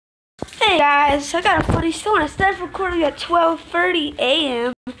Hey guys, I got a funny story. Instead of recording at 12:30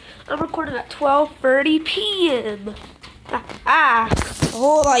 a.m., I'm recording at 12:30 p.m. A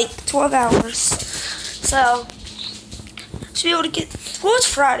whole 12 hours. So, should be able to get. Well, it's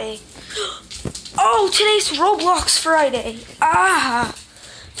Friday. Oh, today's Roblox Friday.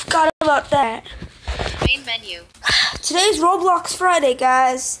 Forgot about that. Main menu. Today's Roblox Friday,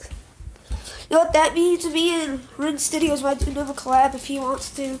 guys. You know what that means? Me and Rin Studios might do another collab if he wants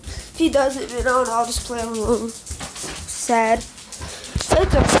to. If he doesn't, then I'll just play alone. Sad. But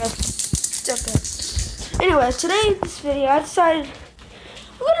it's okay. It's okay. Anyway, today in this video, I decided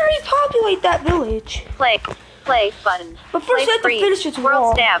I'm gonna repopulate that village. Play button. But first, I have to finish its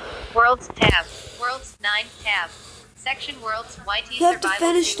wall. Worlds tab. Worlds tab. Worlds 9 tab. Section Worlds YT You have to Survival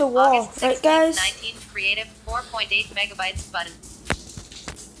finish 2, the wall, August 16th, right, guys? 19 creative 4.8 megabytes button.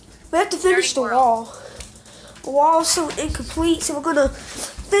 We have to finish the wall. The wall is so incomplete, so we're gonna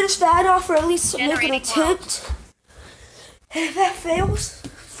finish that off, or at least make an attempt. And if that fails,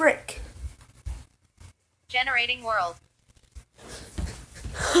 frick. Generating world.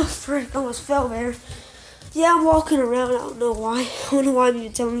 Frick, almost fell there. Yeah, I'm walking around. I don't know why. I don't know why I'm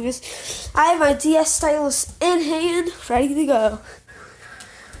even telling you this. I have my DS stylus in hand, ready to go.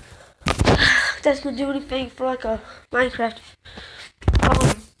 That's gonna do anything for like a Minecraft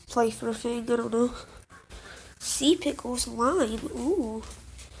playthrough thing. I don't know. Sea pickles line. Ooh,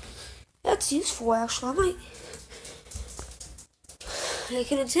 that's useful actually. I might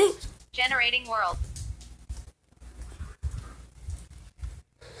make an attempt. Generating world.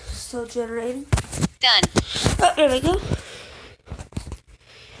 Still generating. Done. Oh, there we go.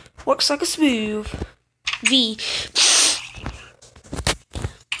 Works like a smooth V.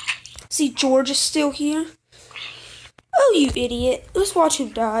 See, George is still here. Oh, you idiot. Let's watch him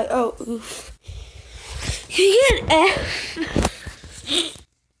die. Oh, oof. Can you get an F?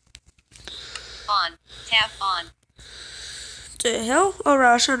 On. Tab on. The hell? Oh,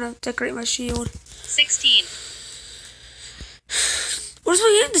 right, I was trying to decorate my shield. 16. Where's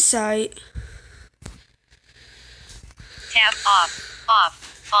my andesite? Tab off.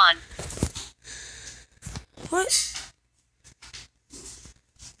 Off. On. What?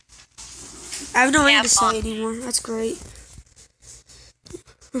 I have no andesite anymore. That's great.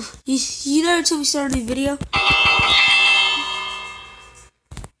 You know until we start a new video?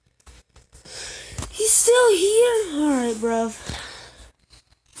 He's still here? Alright, bruv.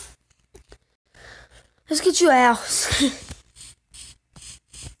 Let's get you a house. You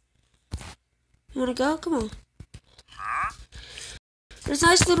wanna go? Come on. There's a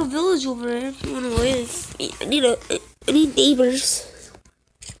nice little village over there if you wanna live. I need neighbors.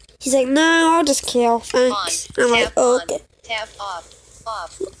 He's like, no, I'll just kill. Thanks. On. I'm like, oh, okay. Tab off.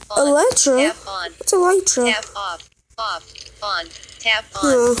 Off. On. Elytra? Tab on. What's Elytra? Tab off. Off. On. Tab on.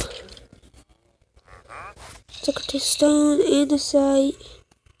 Oh. Took to stone, andesite.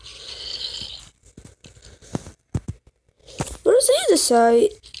 Where's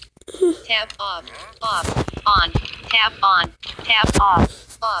andesite? Tab off. Off. On. Tab on. Tab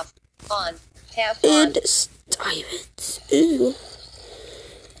off. Off. On. Tab on. And diamonds. Ooh.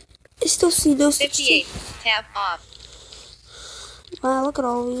 I still see no such 58. thing. Tab off. Wow, look at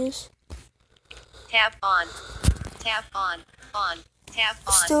all these. Tab on. Tab on. On. Tab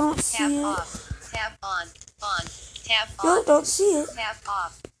on. Still don't see tab it. off. Tab on. On. Tab on. No, don't see it. Tab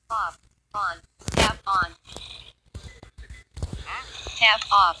off. Off. On. Tab on. Tab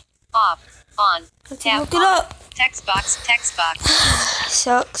off. Off. On. Let's Tab look it on. up. Text box. Text box.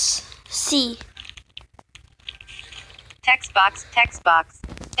 Sucks. C. Text box. Text box.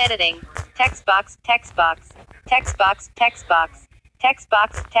 Editing. Text box. Text box. Text box. Text box. Text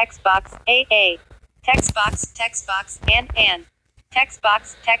box. Text box. AA. Text box. Text box. And. Text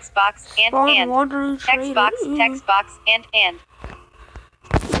box. Text box. And. Text box. Text box. And.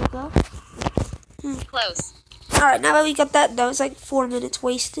 There we go. Close. Alright, now that we got that done, it's like 4 minutes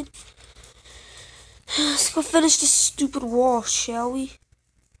wasted. Let's go finish this stupid wall, shall we?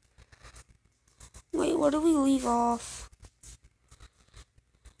 Wait, where did we leave off?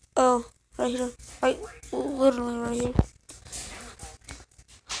 Oh, right here. Like, literally right here.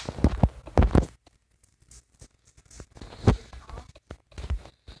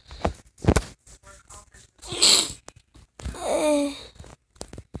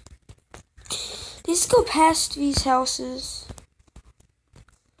 Let's go past these houses.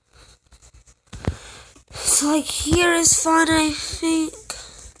 It's like here is fun, I think.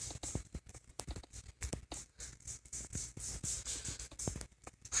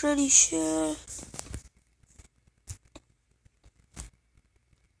 Pretty sure.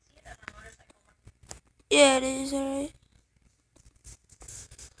 Yeah, it is, alright.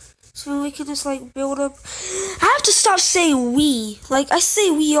 So we can just like build up. I have to stop saying we. Like I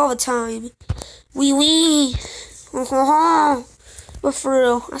say we all the time. We. But for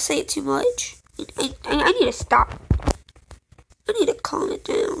real, I say it too much. I need to stop. I need to calm it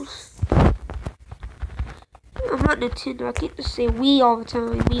down. I'm not Nintendo. I can't just say we all the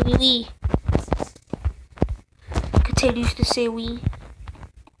time. We. Continues to say we.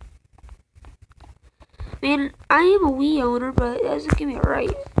 Man, I am a Wii owner, but it doesn't give me a right.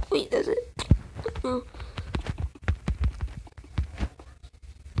 Wait, does it? No.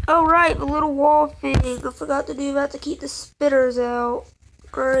 Oh, right, the little wall thing. I forgot to do that to keep the spitters out.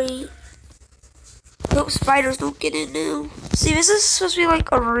 Great. Hope spiders don't get in now. See, this is supposed to be like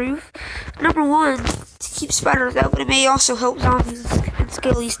a roof. Number one, to keep spiders out, but it may also help zombies and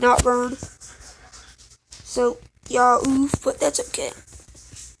skellies not burn. So, yeah, oof, but that's okay.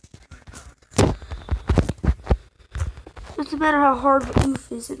 Doesn't matter how hard the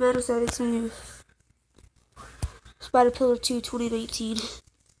oof is, it matters that it's an oof. Spider Pillar 2 2019.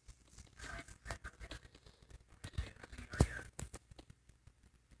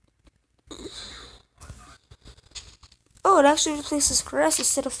 Oh, it actually replaces grass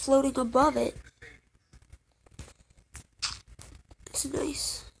instead of floating above it. That's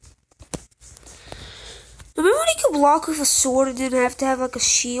nice. Remember when you could block with a sword and didn't have to have like a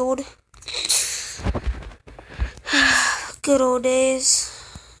shield? Good old days.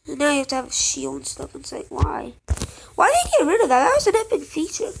 And now you have to have a shield and stuff. It's like, why? Why did they get rid of that? That was an epic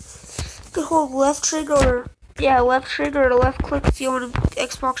feature. You could hold left trigger or left trigger or left click if you're on an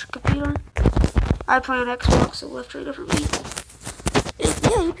Xbox or computer. I play on Xbox, so left trigger for me. And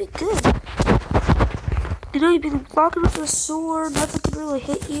yeah, you'd be good. You know, you'd be blocking with a sword, nothing could really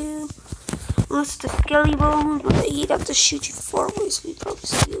hit you. Unless it's a skelly bone, but he'd have to shoot you far away, so you'd probably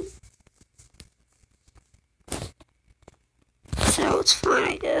see him. So it's fine,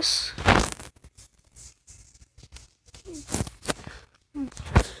 I guess.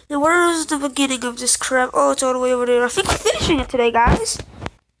 Now where is the beginning of this crap? Oh, it's all the way over there. I think we're finishing it today, guys.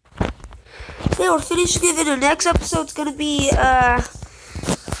 Yeah, we're finishing it, and the next episode's gonna be,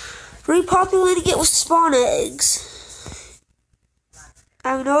 repopulating it with spawn eggs.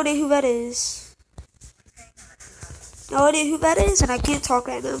 I have no idea who that is. No idea who that is, and I can't talk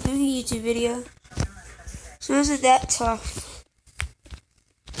right now. I'm doing a YouTube video. So it isn't that tough.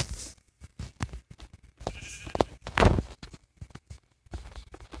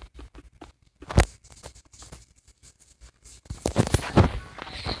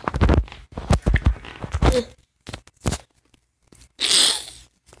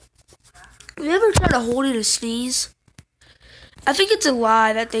 Have you ever tried to hold in a sneeze? I think it's a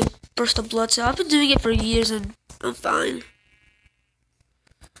lie that they burst a blood cell. I've been doing it for years and I'm fine.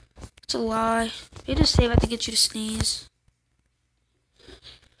 It's a lie. They just say that to get you to sneeze.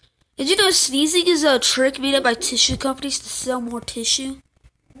 Did you know sneezing is a trick made up by tissue companies to sell more tissue?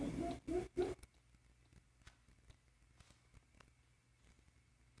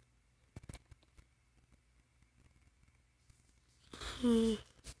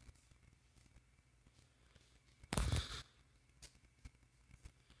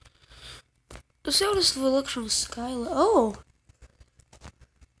 Let's see how this will look from Skyla. Oh!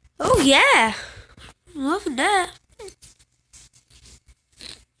 Oh yeah! I'm loving that.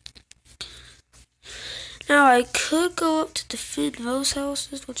 Now I could go up to defend those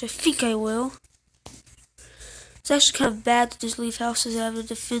houses, which I think I will. It's actually kind of bad to just leave houses out of a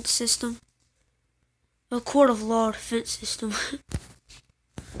defense system. A court of law defense system.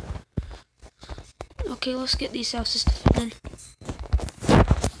 Okay, let's get these houses defended.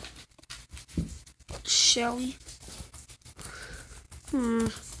 Shall we?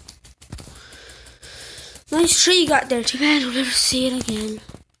 Nice tree you got there. Too bad we'll never see it again.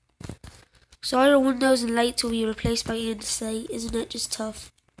 So all your windows and lights will be replaced by andesite. Isn't that just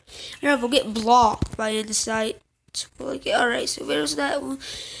tough? Yeah, we'll get blocked by andesite. So we're like, alright, so there's that one.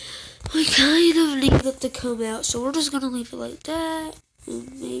 We kind of need it to come out. So we're just going to leave it like that.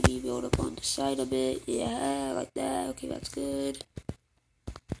 And maybe build up on the side a bit. Yeah, like that. Okay, that's good.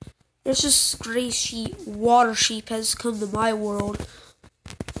 There's just gray sheep. Water sheep has come to my world.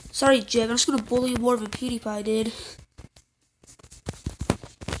 Sorry, Jeb. I'm just gonna bully you more than PewDiePie did.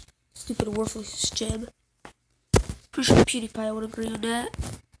 Stupid, worthless Jeb. Pretty sure PewDiePie would agree on that.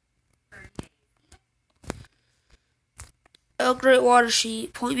 Oh, great water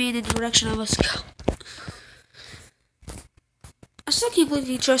sheep. Point me in the direction I must go. I still can't believe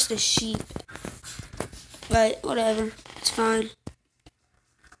you trust a sheep. But, whatever. It's fine.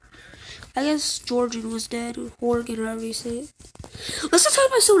 I guess Georgian was dead, or Horgan, or however you say it. Let's not talk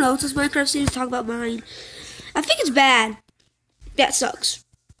about someone else's Minecraft series, talk about mine. I think it's bad. That sucks.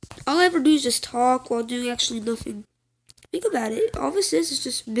 all I ever do is just talk while doing actually nothing. Think about it. All this is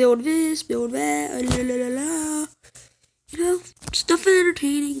just build this, build that, la la la la. You know, it's nothing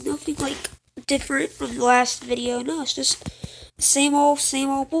entertaining, nothing like different from the last video. No, it's just same old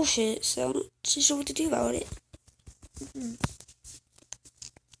bullshit. So I'm not too sure what to do about it. I'm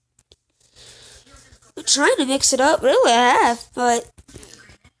trying to mix it up, really I have, but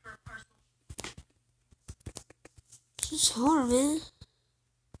it's just hard, man.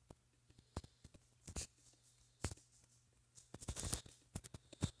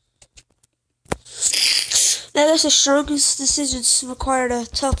 Now that's the strongest decisions require the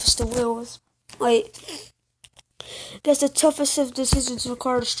toughest of wills. Wait. That's the toughest of decisions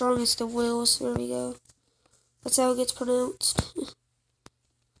require the strongest of wills. There we go. That's how it gets pronounced.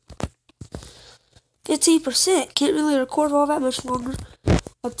 15%. Can't really record all that much longer.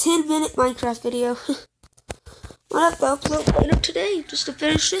 A 10-minute Minecraft video. I'll have to upload later today just to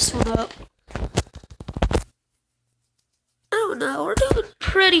finish this one up. I don't know. We're doing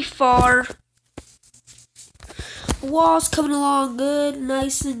pretty far. The wall's coming along good,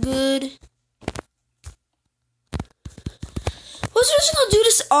 nice and good. I was just gonna do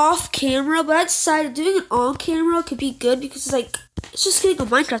this off camera, but I decided doing it on camera could be good because it's just getting a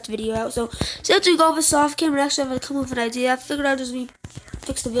Minecraft video out. So instead of doing all this off camera, actually have to come up with an idea. I figured I'd just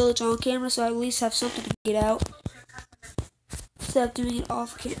fix the village on camera, so I at least have something to get out instead of doing it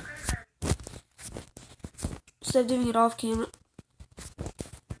off camera.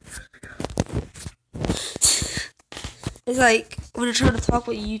 It's like when you're trying to talk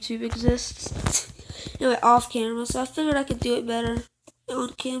about YouTube exists. Anyway, off camera, so I figured I could do it better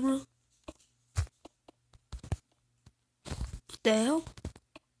on camera. What the hell?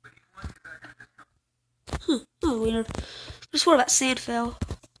 Oh, weird. Just what about sand fell?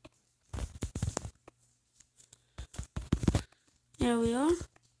 There we are.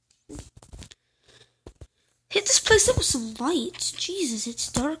 Hit this place up with some lights. Jesus,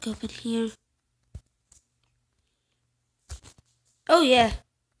 it's dark up in here. Oh yeah.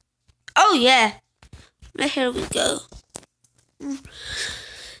 Oh yeah. Here we go.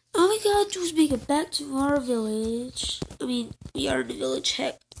 All we gotta do is make it back to our village. I mean, we are in the village,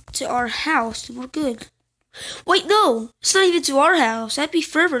 heck, to our house, and we're good. Wait, no! It's not even to our house. That'd be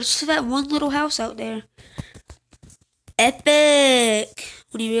further. It's to that one little house out there. Epic!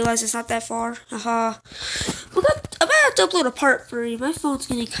 When you realize it's not that far. Haha. I'm gonna have to upload a part 3. My phone's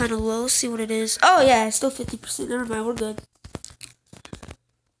getting kind of low. Let's see what it is. Oh yeah, it's still 50%. Never mind, we're good.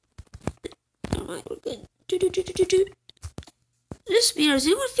 We're good. This video, does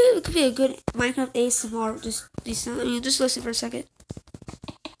anyone feel it could be a good Minecraft ASMR? Just listen for a second.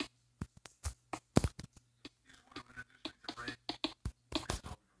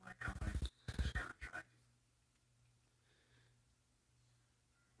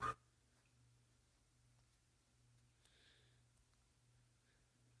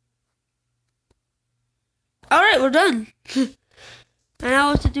 Alright, we're done. I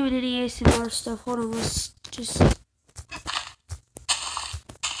know what to do with any ASMR stuff. Hold on, let's just...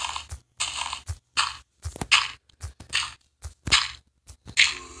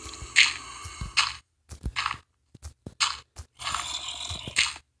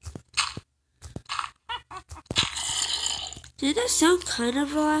 Did that sound kind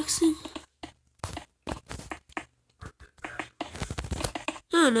of relaxing? I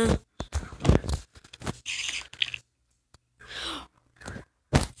don't know.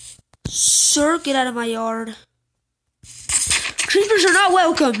 Sir, get out of my yard. Creepers are not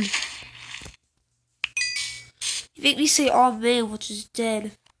welcome. You make me say, "Oh man," which is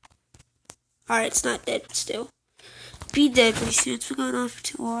dead. Alright, it's not dead, but still. Be dead pretty soon. It's been going on for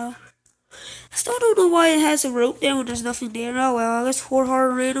too while. I still don't know why it has a rope there when there's nothing there. Oh well, I guess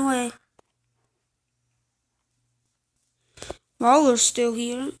Horhard ran away. Waller's still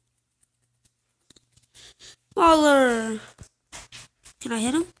here. Waller! Can I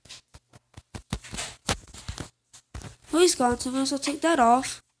hit him? Oh, he's gone, so I might as well take that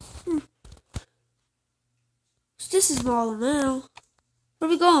off. So this is Waller now. Where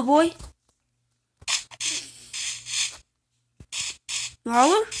we going, boy?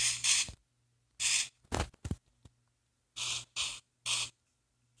 Waller?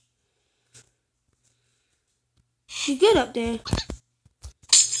 You good up there?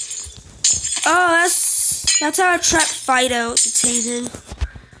 Oh, that's how I trap Fido to tame him.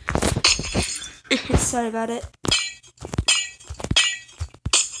 Sorry about it.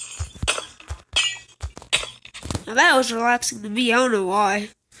 Now that was relaxing to me. I don't know why.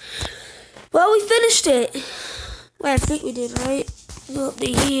 Well, we finished it. Well, I think we did, right? Go up to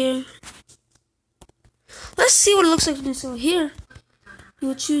here. Let's see what it looks like from this over here. You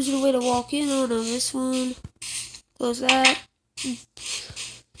would choose the way to walk in. Oh no, this one. Close that.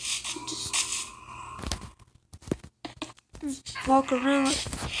 Just walk around.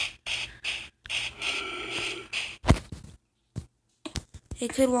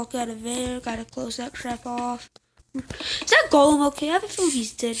 It could walk out of there. Gotta close that crap off. Is that Golem okay? I have a feeling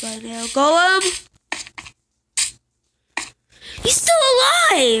he's dead by now. Golem! He's still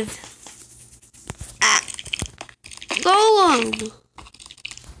alive! Ah. Golem!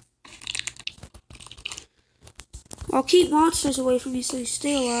 I'll keep monsters away from you so you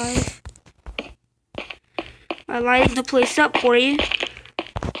stay alive. By lighting the place up for you.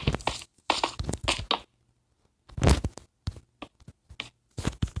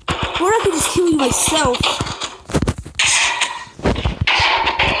 Or I could just kill you myself.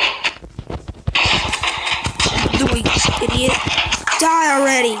 Doing, idiot. Die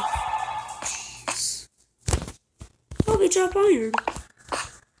already. Oh, we drop iron.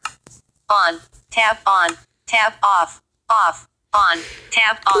 On. Tab on. Tab off. Off. On.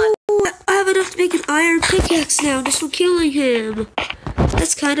 Tab on. Ooh, I have enough to make an iron pickaxe now just for killing him.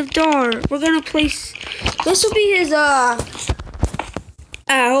 That's kind of dark. We're gonna place... This will be his, hold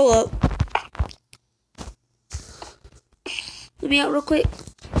up. Let me out real quick.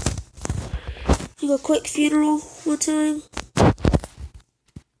 Do a quick funeral one time.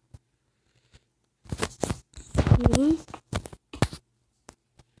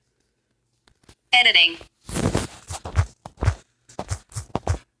 Editing.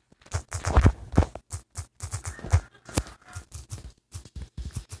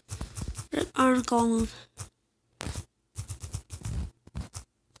 That iron golem.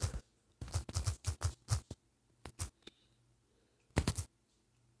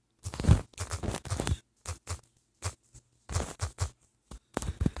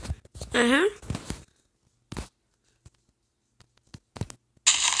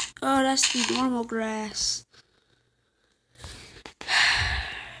 Oh, that's the normal grass.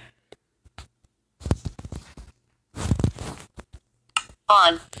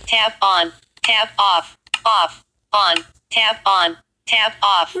 On. Tab on. Tab off. Off. On. Tab on. Tab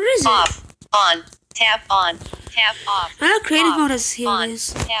off. Where is it? Off. On. Tab on. Tab off. I know creative off. mode is here. On. It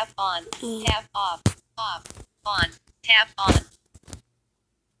is. Tab on. Tab off. Off. On. Tab on.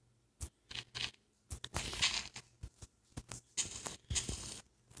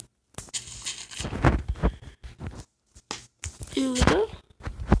 Here we go.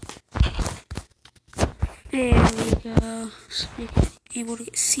 There we go. Able to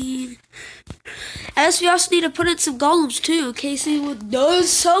get seen. As we also need to put in some golems too, in case anyone does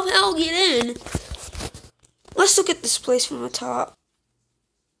somehow get in. Let's look at this place from the top.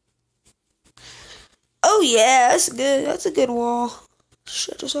 Oh yeah, that's good. That's a good wall.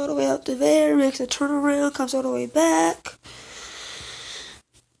 Shutters all the way up to there, makes a turnaround, comes all the way back.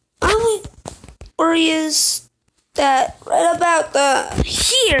 My only worry is that right about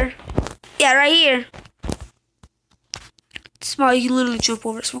here. Yeah, right here. Small, you can literally jump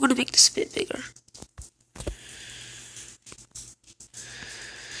over it, so we're gonna make this a bit bigger.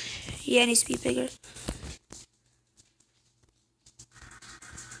 Yeah, it needs to be bigger.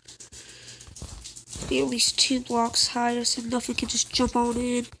 Be at least 2 blocks higher so nothing can just jump on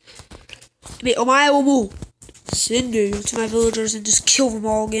in. I will send you to my villagers and just kill them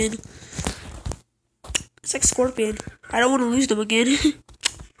all again. It's like Scorpion. I don't want to lose them again.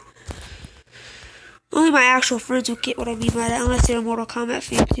 Only my actual friends will get what I mean by that, unless they're a Mortal Kombat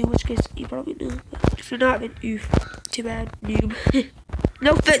fan too, in which case you probably know. But if you're not, then oof. Too bad, noob.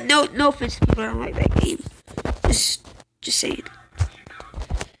 No offense to people that don't like that game. Just saying.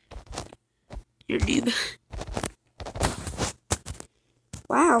 You're a noob.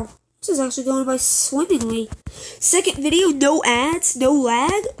 Wow, this is actually going by swimmingly. Second video, no ads, no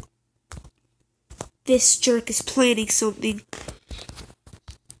lag. This jerk is planning something.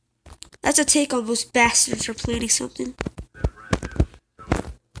 That's a take on those bastards for planning something.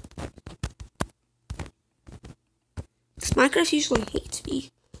 This Minecraft usually hates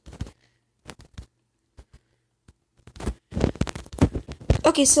me.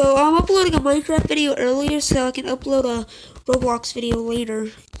 Okay, so I'm uploading a Minecraft video earlier so I can upload a Roblox video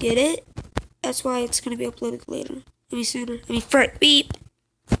later. Get it? That's why it's gonna be uploaded later. Sooner. Beep.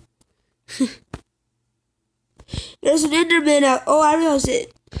 There's an enderman out. Oh, I realized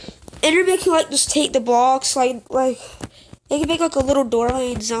it. Enderman can just take the blocks, like they can make a little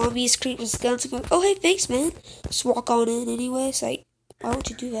doorway and zombies, creepers, guns, and go, oh hey, thanks man. Just walk on in anyway. It's like, why would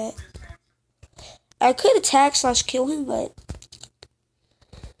you do that? I could attack / kill him, but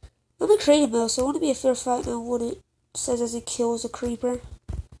I'm a creative mode, so it wouldn't be a fair fight now, would it? It says as he kills a creeper.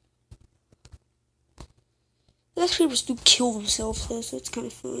 Those creepers do kill themselves though, so it's kind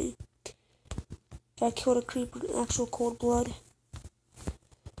of funny. I killed a creeper in actual cold blood.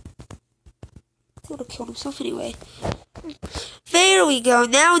 He would have killed himself anyway. There we go.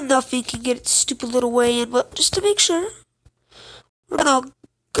 Now nothing can get its stupid little way in, but just to make sure, we're gonna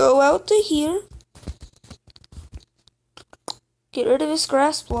go out to here. Get rid of this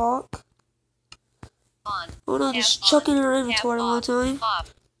grass block. Oh no, just chuck in our inventory one time.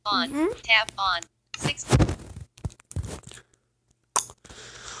 Tap on. 6.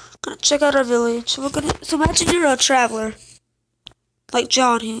 Gonna check out our village. So imagine you're a traveler, like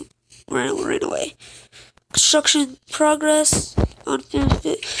John who ran away. Construction progress. Unfinished.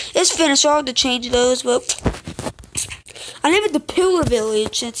 It's finished. So I'll have to change those, but I live in the Pillar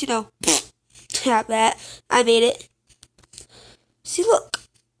Village. Since have that. I made it. See, look.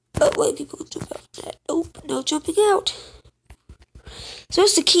 Oh wait, people can jump out. Nope, no jumping out.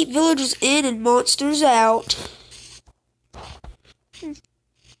 Supposed to keep villagers in and monsters out.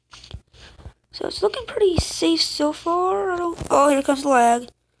 So it's looking pretty safe so far. Oh, here comes the lag.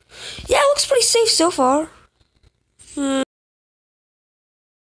 Yeah, it looks pretty safe so far.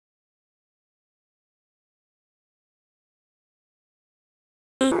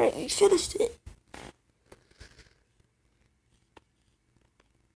 Alright, we finished it.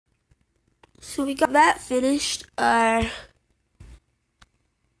 So we got that finished. I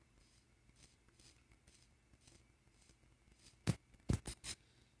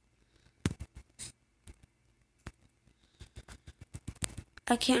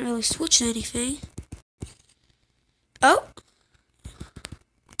can't really switch to anything. Oh!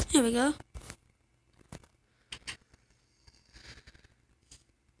 Here we go.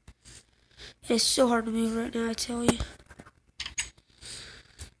 It is so hard to move right now, I tell you.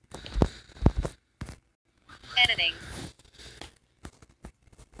 Editing.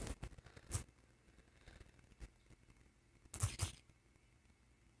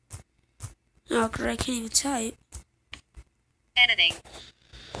 Oh, great, I can't even type. Editing.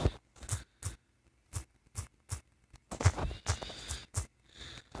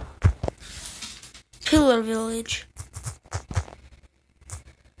 Pillar Village.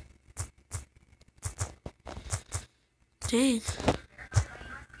 Dang.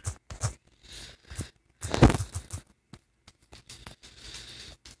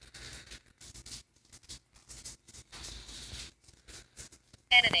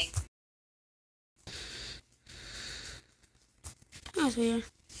 Editing. That was weird.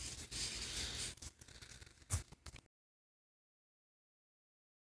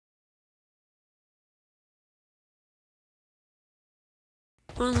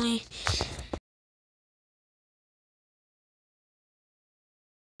 Only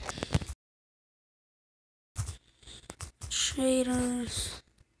traders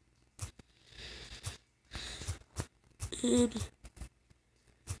and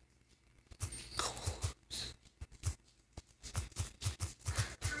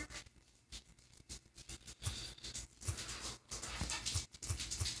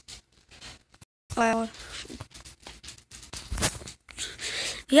wow.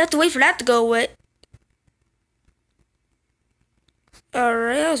 You have to wait for that to go away.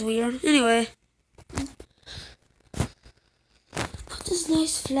 Alright, that was weird. Anyway. This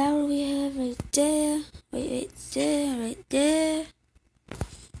nice flower we have right there. Right there, right there.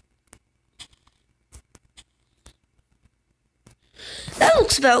 That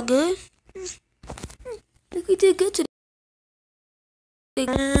looks about good. I think we did good today.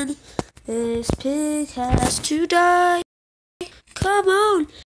 And this pig has to die. Come on.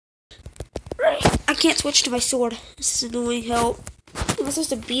 Right. I can't switch to my sword. This is annoying. Help. Am I supposed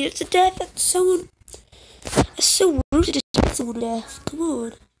to beat it to death? That's so rude to just beat someone to death. Come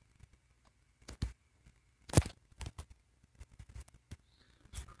on.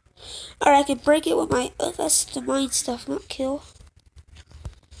 Alright, I can break it with my... Oh, that's the mine stuff, not kill.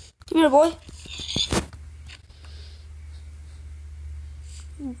 Come here, boy.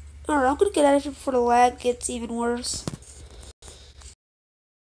 Alright, I'm gonna get out of here before the lag gets even worse.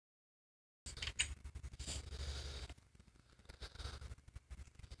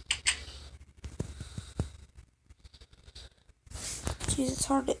 Jeez, it's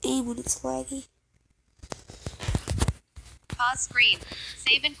hard to aim when it's laggy. Pause screen.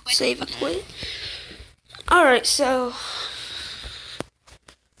 Save and quit. Save and quit. Alright, so...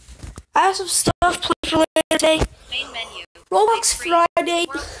 I have some stuff planned for later today. Main menu. Roblox Friday,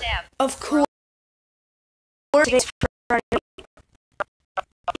 World tab. of course. Today's Friday.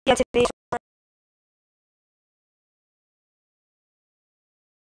 Yeah, today's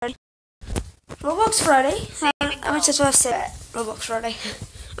Friday. Roblox Friday. I mean, that's what I said. Roblox Friday.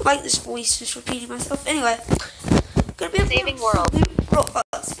 I like this voice, just repeating myself. Anyway, gonna be Saving world.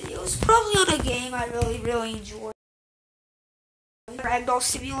 Roblox videos, probably on a game I really enjoy. Ragdoll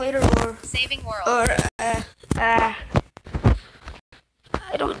Simulator Saving world. or I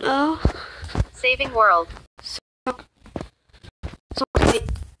don't know. Saving world. So like, I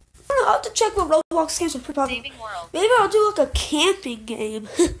don't know, I'll have to check what Roblox games are pretty popular. Saving world. Maybe I'll do like a camping game.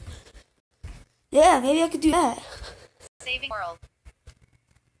 Yeah, maybe I could do that. Saving world.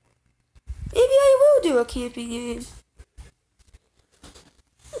 Maybe I will do a camping game.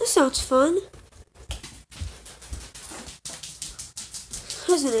 That sounds fun.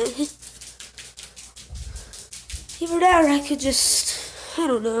 Doesn't it? Either that or I could just, I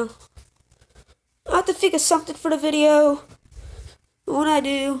don't know. I'll have to think of something for the video. But when I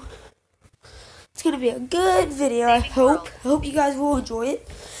do, it's going to be a good video, I hope. I hope you guys will enjoy it.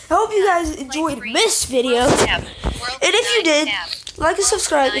 I hope you guys enjoyed this video. And if you did, like and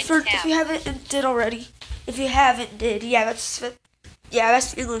subscribe if you haven't did already. If you haven't did, yeah, that's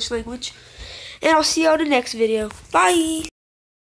the English language. And I'll see you on the next video. Bye.